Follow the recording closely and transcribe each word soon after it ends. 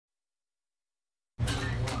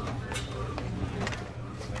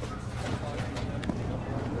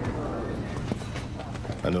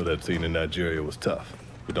I know that scene in Nigeria was tough,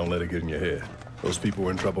 but don't let it get in your head. Those people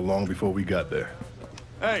were in trouble long before we got there.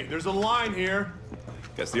 Hey, there's a line here.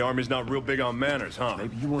 Guess the Army's not real big on manners, huh?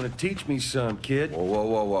 Maybe you want to teach me some, kid. Whoa, whoa,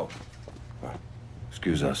 whoa, whoa.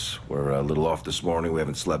 Excuse us. We're a little off this morning. We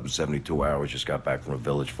haven't slept in 72 hours. Just got back from a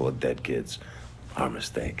village full of dead kids. Our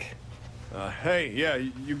mistake. Hey, yeah,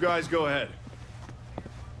 you guys go ahead.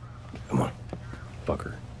 Come on.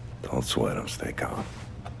 Fucker. Don't sweat him. Stay calm.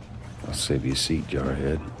 I'll save you a seat,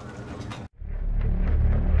 Jarhead.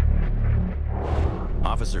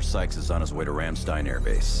 Officer Sykes is on his way to Ramstein Air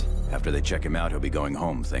Base. After they check him out, he'll be going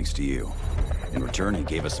home thanks to you. In return, he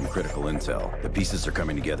gave us some critical intel. The pieces are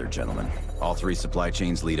coming together, gentlemen. All three supply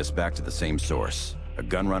chains lead us back to the same source. A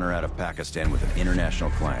gun runner out of Pakistan with an international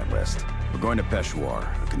client list. We're going to Peshawar,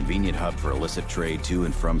 a convenient hub for illicit trade to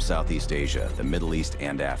and from Southeast Asia, the Middle East,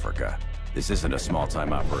 and Africa. This isn't a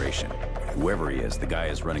small-time operation. Whoever he is, the guy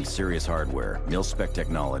is running serious hardware, mil-spec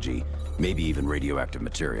technology, maybe even radioactive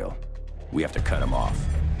material. We have to cut him off.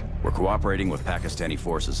 We're cooperating with Pakistani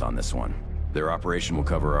forces on this one. Their operation will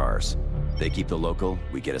cover ours. They keep the local,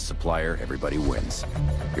 we get a supplier, everybody wins.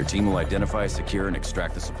 Your team will identify, secure, and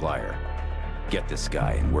extract the supplier. Get this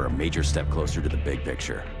guy, and we're a major step closer to the big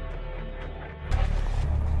picture.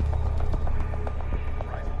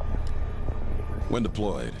 When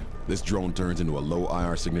deployed, this drone turns into a low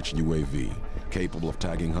IR signature UAV, capable of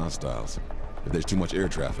tagging hostiles. If there's too much air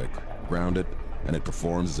traffic, ground it, and it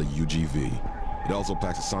performs as a UGV. It also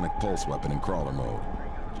packs a sonic pulse weapon in crawler mode.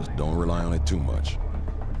 Just don't rely on it too much.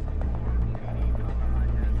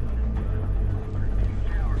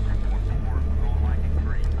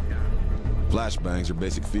 Flashbangs are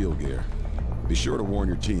basic field gear. Be sure to warn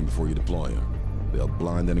your team before you deploy them. They'll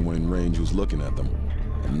blind anyone in range who's looking at them,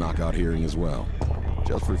 and knock out hearing as well.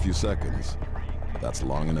 Just for a few seconds. That's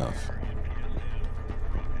long enough.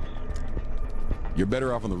 You're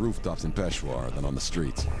better off on the rooftops in Peshawar than on the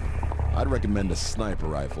streets. I'd recommend a sniper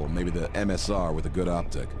rifle, maybe the MSR with a good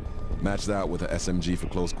optic. Match that with a SMG for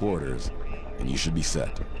close quarters, and you should be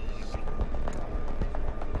set.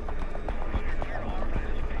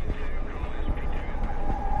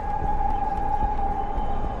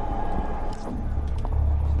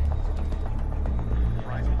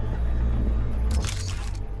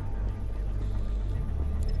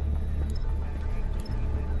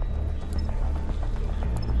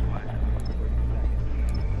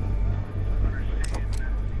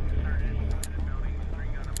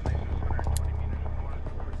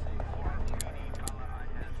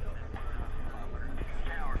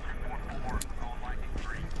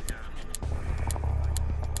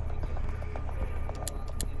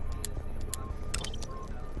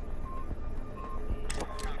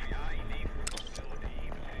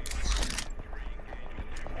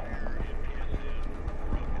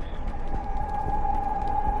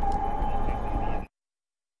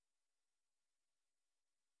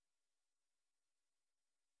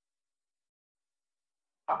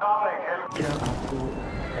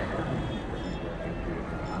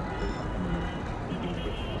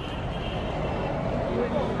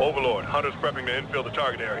 Overlord, Hunter's prepping to infill the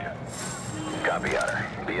target area. Copy, Hunter.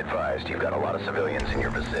 Be advised, you've got a lot of civilians in your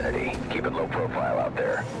vicinity. Keep it low profile out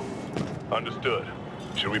there. Understood.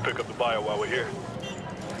 Should we pick up the bio while we're here?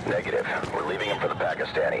 Negative. We're leaving him for the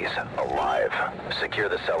Pakistanis. Alive. Secure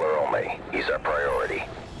the cellar only. He's our priority.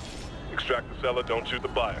 Extract the cellar, don't shoot the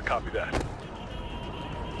buyer. Copy that.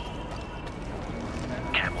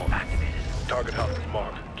 Camo activated. Target hub is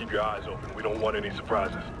marked. Keep your eyes open. We don't want any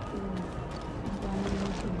surprises.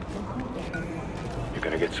 You're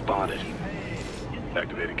gonna get spotted.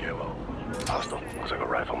 Activating camo. Hostile. Looks like a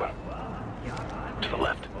rifleman. To the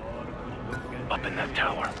left. Up in that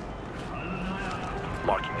tower.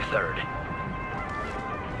 Marking the third.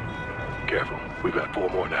 Careful. We've got 4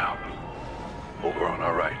 more now. Over on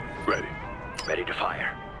our right. Ready. Ready to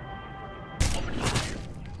fire. Open fire.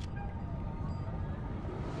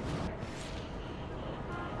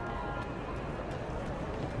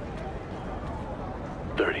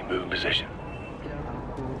 Move in position.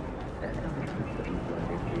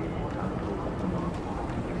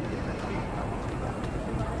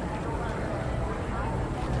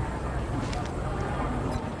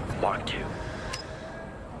 Mark 2.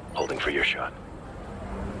 Holding for your shot.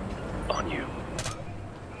 On you.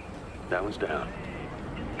 That one's down.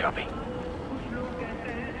 Copy.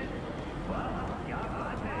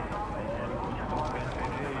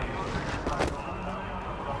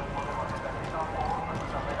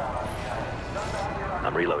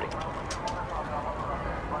 I'm reloading.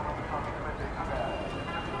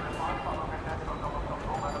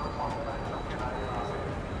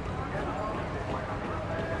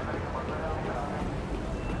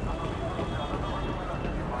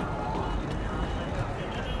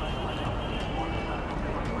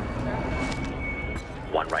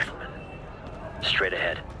 One rifleman. Straight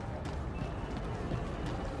ahead.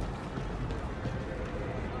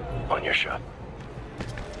 On your shot.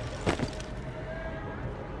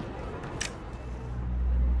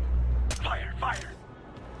 Fire, fire!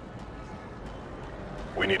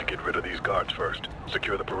 We need to get rid of these guards first.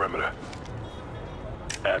 Secure the perimeter.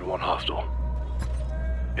 Add one hostile.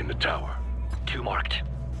 In the tower. 2 marked.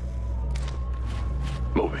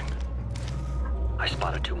 Moving. I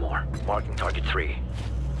spotted 2 more. Marking target 3.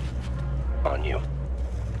 On you.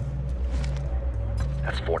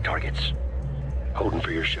 That's 4 targets. Holding for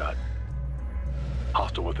your shot.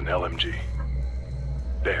 Hostile with an LMG.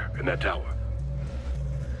 There, in that tower.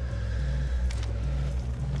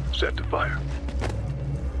 Set to fire.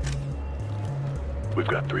 We've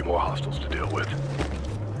got 3 more hostiles to deal with.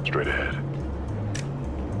 Straight ahead.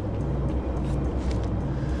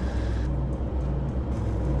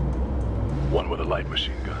 One with a light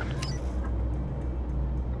machine gun.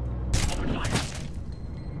 Open fire.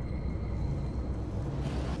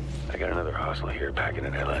 I got another hostile here packing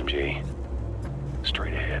an LMG.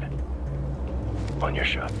 Straight ahead. On your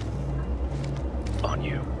shot. On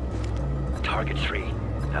you. Target 3.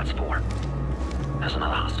 That's 4. There's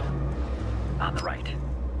another hostile. On the right.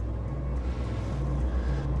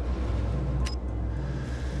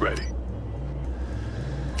 Ready.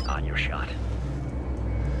 On your shot.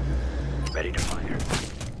 Ready to fire.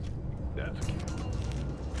 That's a kill.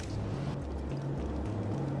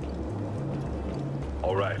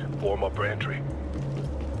 All right, form up for entry.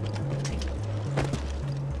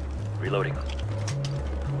 Reloading.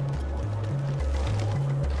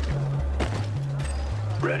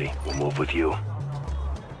 Ready. We'll move with you.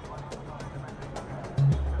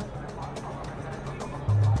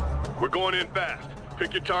 We're going in fast.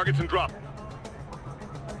 Pick your targets and drop them.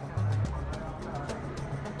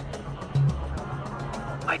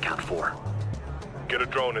 I count 4. Get a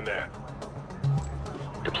drone in there.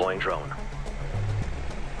 Deploying drone.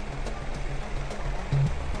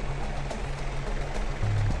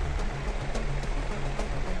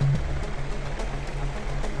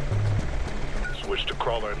 Switch to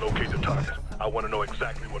crawler and locate the target. I want to know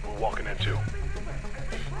exactly what we're walking into.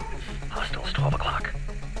 Hostiles 12 o'clock.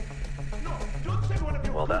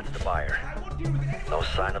 Well, that's the buyer. No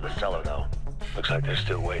sign of the seller, though. Looks like they're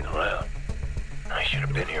still waiting around. I should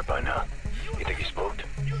have been here by now. You think he spooked?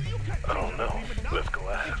 I don't know. Let's go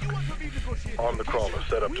ask. Arm the crawler,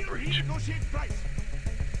 set up to breach.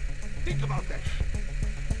 Think about that.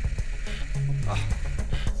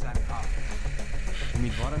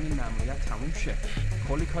 امیدوارم این مأموریت تموم شه.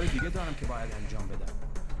 کلی کار دیگه دارم که باید انجام بدم.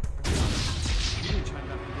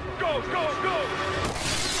 Go, go, go!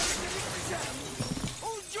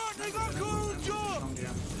 اونجا نگاه کن اونجا.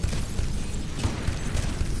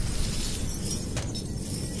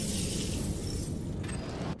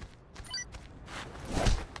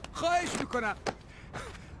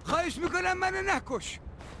 خواهش میکنم منو نکش.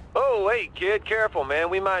 Oh, hey, kid, careful, man.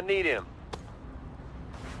 We might need him.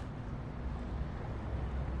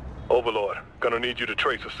 Overlord, gonna need you to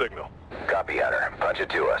trace a signal. Copy, Hunter. Punch it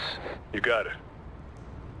to us. You got it.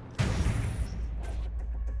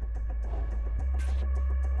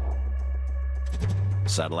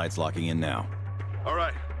 Satellite's locking in now. All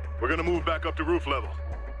right, we're gonna move back up to roof level.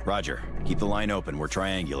 Roger. Keep the line open. We're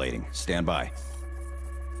triangulating. Stand by.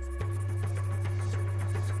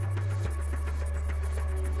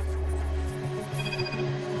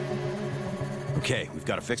 Okay, we've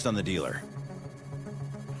got a fix on the dealer.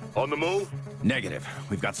 On the move? Negative.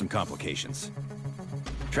 We've got some complications.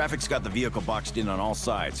 Traffic's got the vehicle boxed in on all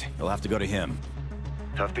sides. You'll have to go to him.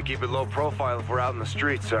 Tough to keep it low profile if we're out in the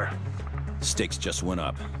street, sir. Stakes just went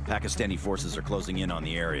up. Pakistani forces are closing in on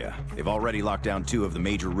the area. They've already locked down 2 of the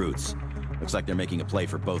major routes. Looks like they're making a play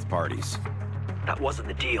for both parties. That wasn't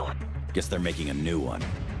the deal. Guess they're making a new one.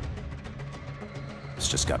 It's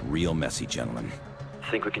just got real messy, gentlemen.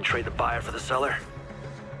 Think we can trade the buyer for the seller?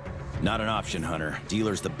 Not an option, Hunter.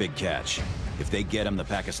 Dealer's the big catch. If they get him, the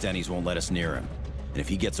Pakistanis won't let us near him. And if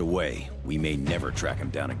he gets away, we may never track him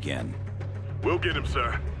down again. We'll get him,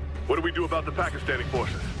 sir. What do we do about the Pakistani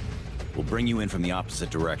forces? We'll bring you in from the opposite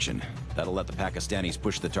direction. That'll let the Pakistanis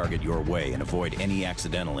push the target your way and avoid any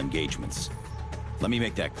accidental engagements. Let me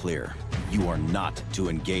make that clear. You are not to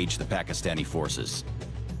engage the Pakistani forces.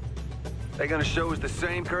 They gonna show us the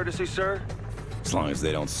same courtesy, sir? As long as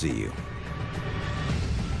they don't see you.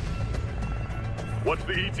 What's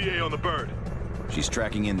the ETA on the bird? She's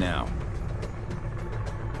tracking in now.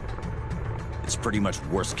 It's pretty much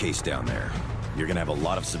worst case down there. You're gonna have a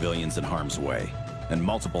lot of civilians in harm's way, and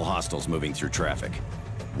multiple hostiles moving through traffic.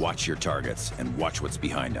 Watch your targets, and watch what's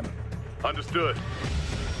behind them. Understood.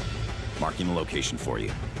 Marking the location for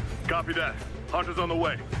you. Copy that. Hunter's on the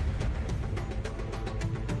way.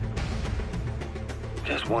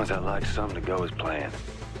 Just ones I'd like something to go as planned.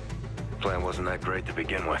 Plan wasn't that great to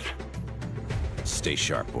begin with. Stay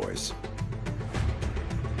sharp, boys.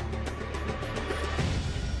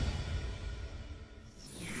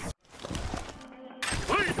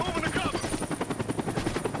 Please, moving to cover!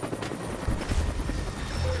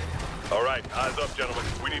 All right, eyes up, gentlemen.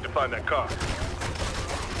 We need to find that car.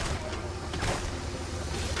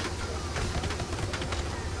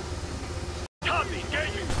 Copy,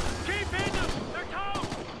 engaging! Keep in them! They're towed!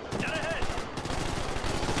 Get ahead!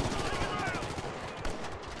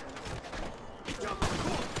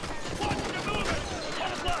 Watch the movement! On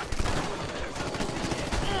the block!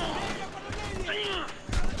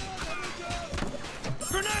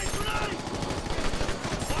 Grenade! Grenade!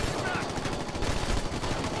 Watch your back!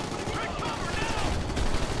 Take cover now!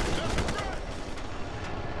 Just a threat!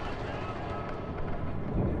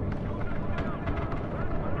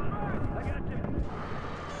 I got you!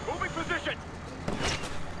 Moving position!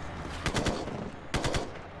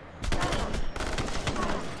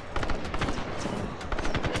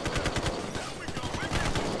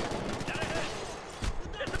 Get ahead!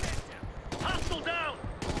 Get the man down! Hostile down!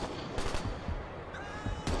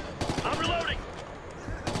 I'm reloading!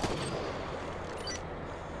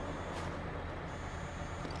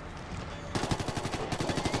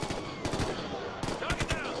 Knock it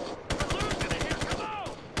down! We're losing it here! Come on!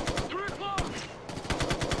 3 o'clock!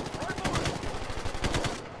 Right for it!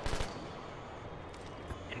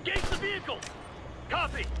 Engage the vehicle!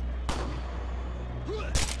 Copy!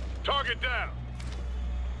 Target down!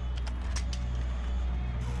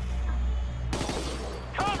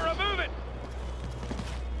 Cover, I'm moving!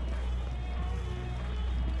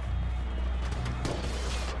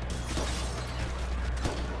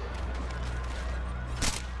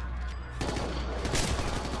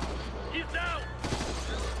 He's down!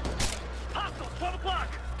 Hostile, 12 o'clock!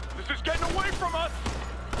 This is getting away from us!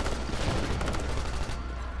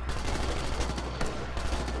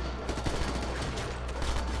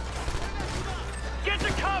 Get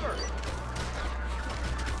to cover!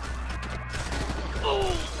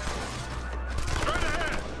 Ooh! Straight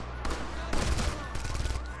ahead!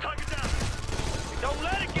 Tuck it down! Don't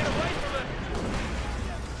let it get away from us!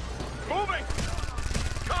 Moving!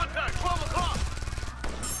 Contact, 12 o'clock!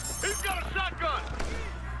 He's got a shotgun!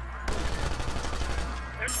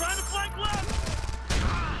 They're trying to flank left!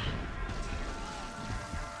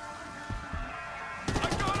 I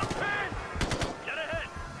got a pin! Get ahead!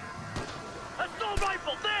 Assault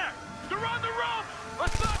rifle, there! They're on the roof!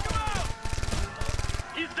 Let's knock him out!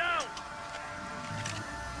 He's down!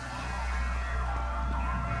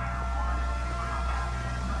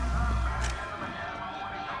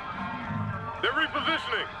 They're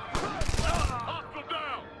repositioning! Hostile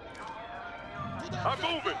down! I'm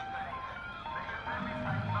moving!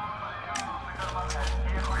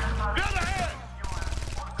 Get ahead!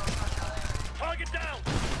 Target down!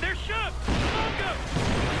 They're shook! Smoke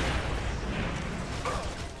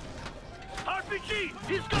RPG!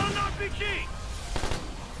 He's got an RPG!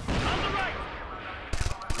 On the right!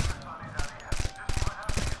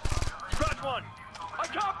 Scratch one! I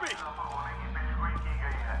copy!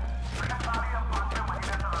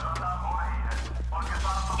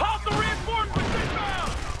 Halt the reinforcements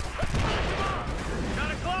inbound!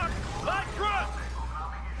 9 o'clock! Last truck!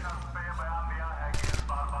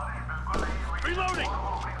 Reloading!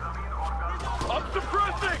 I'm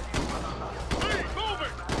suppressing! Hey,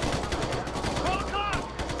 moving! 12 o'clock!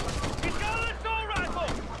 He's got an assault rifle!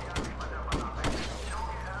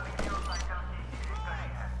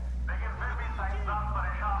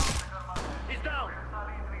 He's down!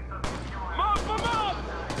 Move, move, move!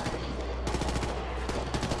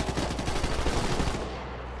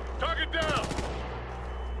 Target down!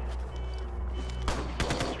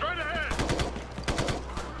 Straight ahead!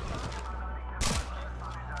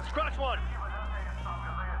 Scratch one!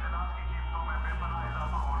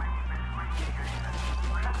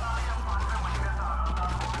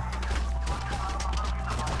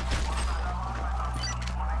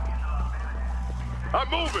 I'm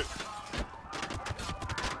moving!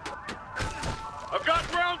 I've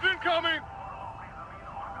got rounds incoming!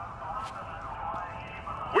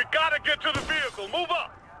 We gotta get to the vehicle! Move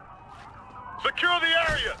up! Secure the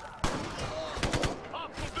area!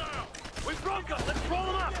 Hostile down! We broke them! Let's roll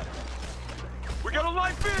them up! We got a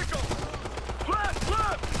light vehicle! Left!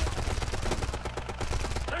 Left!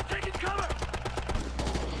 They're taking cover!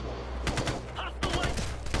 Hostile light!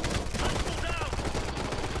 Hostile down!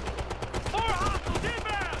 More hostiles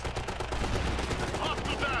inbound!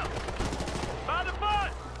 Hostile down! By the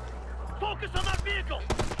bus! Focus on that vehicle!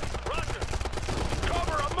 Roger.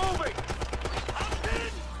 Cover, I'm moving! I'm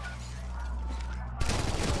in!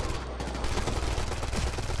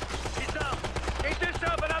 He's down. Keep this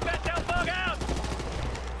up and I bet they'll bug out!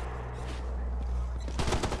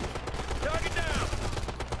 Target down!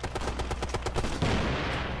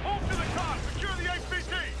 Move to the car! Secure the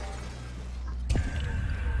HVT!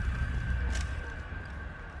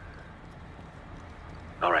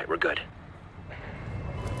 All right, we're good.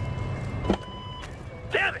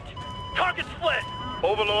 Damn it! Target split!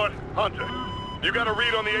 Overlord, Hunter, you got a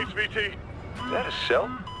read on the HVT? Is that a cell?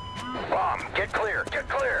 Bomb, get clear, get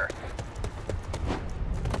clear!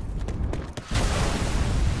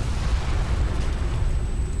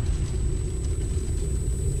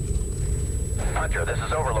 Hunter, this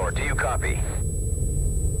is Overlord. Do you copy?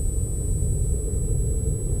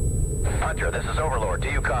 Hunter, this is Overlord. Do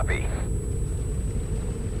you copy?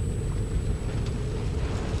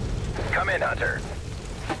 Come in, Hunter.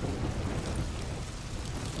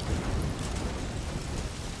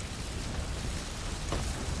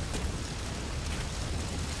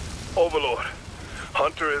 Overlord,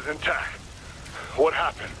 Hunter is intact. What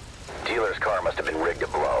happened? Dealer's car must have been rigged to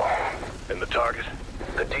blow. And the target?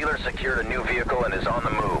 The dealer secured a new vehicle and is on the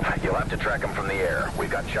move. You'll have to track him from the air. We've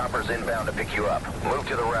got choppers inbound to pick you up. Move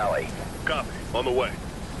to the rally. Copy. On the way.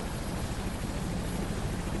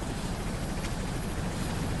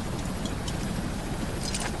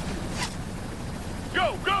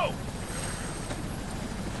 Go, go!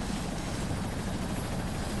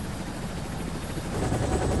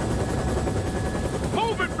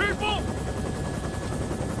 Move it, people!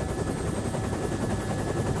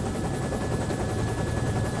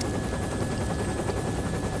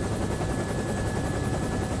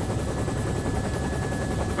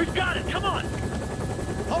 We've got it, come on!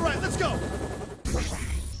 All right, let's go!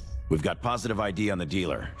 We've got positive ID on the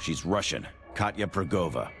dealer. She's Russian. Katya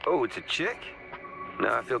Progova. Oh, it's a chick?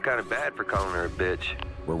 No, I feel kind of bad for calling her a bitch.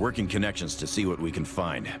 We're working connections to see what we can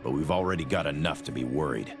find, but we've already got enough to be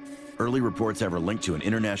worried. Early reports have her linked to an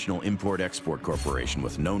international import-export corporation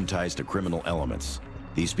with known ties to criminal elements.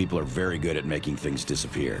 These people are very good at making things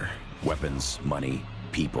disappear. Weapons, money,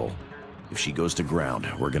 people. If she goes to ground,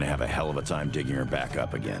 we're gonna have a hell of a time digging her back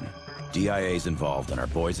up again. DIA's involved and our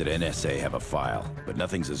boys at NSA have a file, but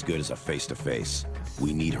nothing's as good as a face-to-face.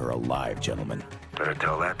 We need her alive, gentlemen. Better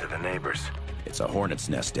tell that to the neighbors. It's a hornet's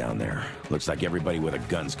nest down there. Looks like everybody with a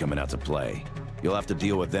gun's coming out to play. You'll have to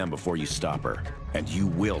deal with them before you stop her. And you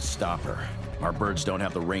will stop her. Our birds don't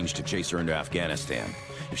have the range to chase her into Afghanistan.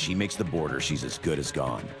 If she makes the border, she's as good as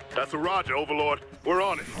gone. That's a roger, Overlord. We're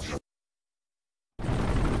on it.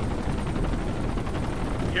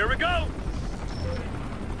 Here we go!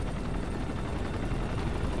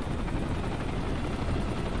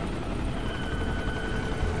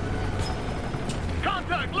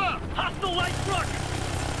 Contact left! Hostile light truck!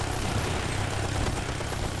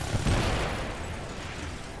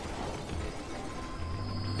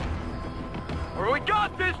 We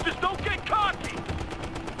got this, just don't get cocky!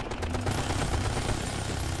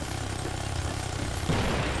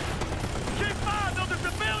 Keep fire, those are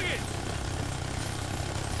civilians!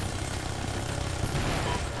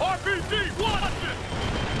 RPG, watch it!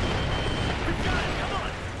 We got it, come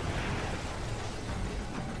on!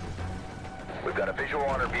 We've got a visual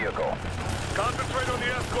on our vehicle. Concentrate on the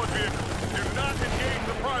escort vehicle. Do not engage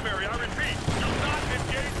the primary. I repeat, do not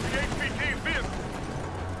engage the HVT's vehicle.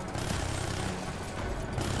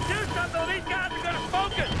 Do something, these guys are gonna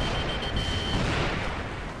focus!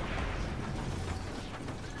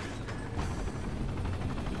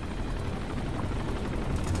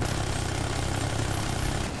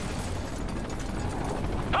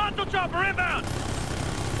 Hostile chopper inbound!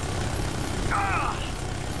 Ah!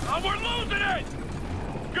 Oh, we're losing it!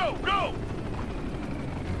 Go, go!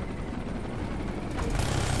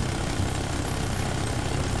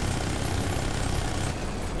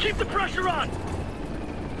 Keep the pressure on!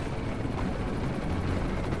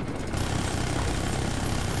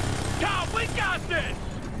 Tom, we got this!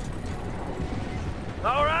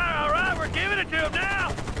 All right, we're giving it to him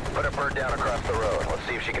now! Put a bird down across the road. Let's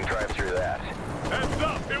see if she can drive through that. Heads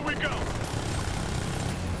up, here we go!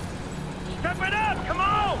 Step it up, come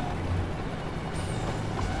on!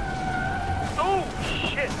 Oh,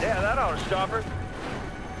 shit, yeah, that ought to stop her.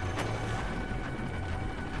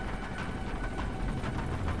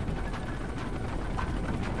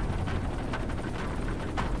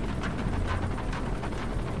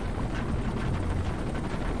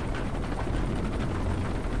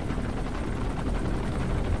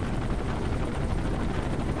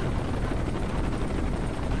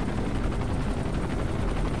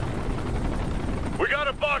 We got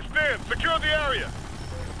it boxed in! in. Secure the area.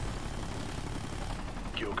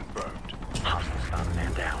 Kill confirmed. Hostiles found a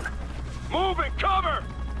man down. Moving, cover!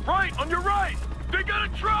 Right, on your right! They got a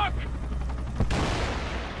truck!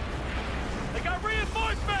 They got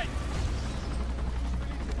reinforcements!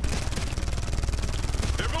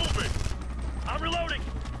 They're moving! I'm reloading!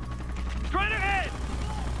 Straight ahead!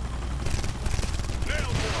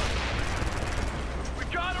 Nailed one! We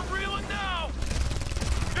got him reeling now!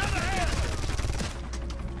 Dead ahead!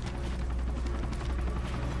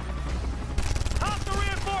 Hostile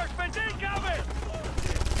reinforcements incoming!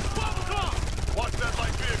 12 o'clock! Watch that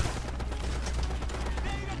light vehicle!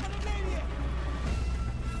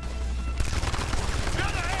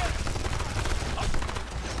 Dead ahead!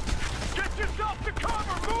 Get yourself to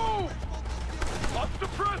cover! Move! I'm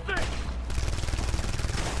suppressing!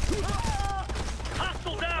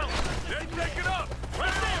 Hostile down! Then take it up!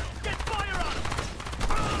 Right there! Get fire on him!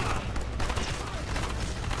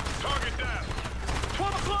 Target down!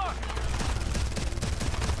 12 o'clock!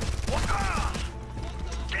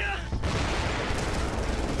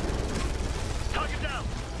 Target down!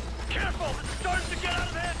 Careful! This is starting to get out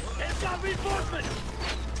of hand! It's got reinforcements!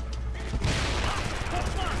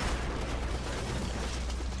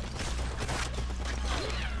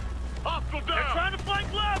 Hostile down! They're trying to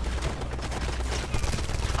flank left!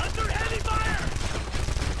 Under heavy fire!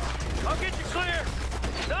 I'll get you clear!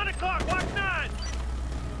 9 o'clock, watch 9!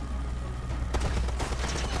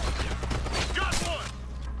 Got one!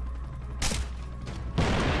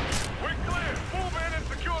 We're clear! Move in and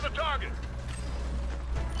secure the target!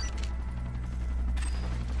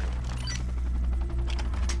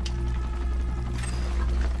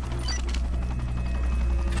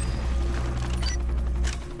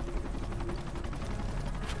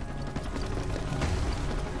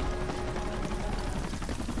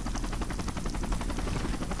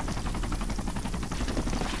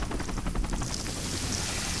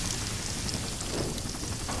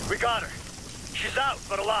 We got her. She's out,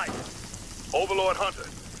 but alive. Overlord Hunter.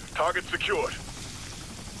 Target secured.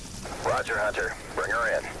 Roger, Hunter. Bring her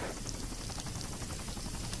in.